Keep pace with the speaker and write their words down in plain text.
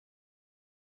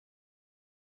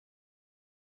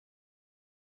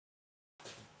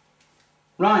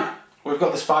Right, we've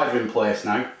got the spider in place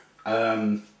now.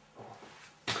 The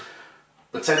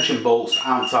tension bolts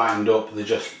aren't tightened up,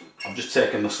 I've just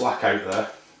taken the slack out there,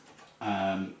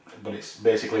 but it's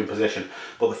basically in position.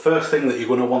 But the first thing that you're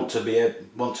going to want to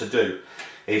do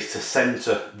is to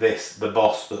centre the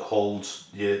boss that holds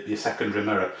your secondary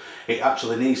mirror. It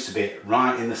actually needs to be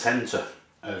right in the centre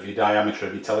of your diameter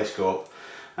of your telescope.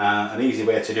 An easy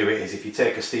way to do it is if you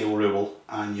take a steel rule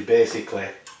and you basically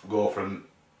go from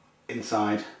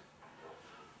inside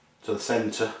to the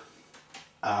centre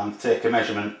and take a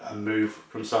measurement and move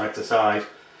from side to side,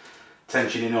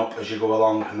 tensioning up as you go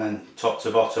along and then top to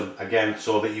bottom again,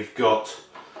 so that you've got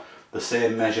the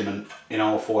same measurement in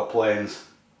all four planes,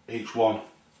 each one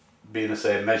being the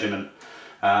same measurement.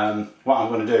 What I'm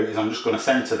going to do is I'm just going to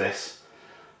centre this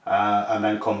and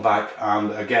then come back,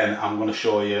 and again I'm going to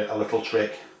show you a little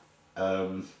trick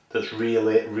that's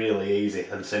really easy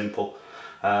and simple.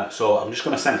 So I'm just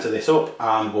going to centre this up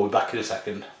and we'll be back in a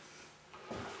second.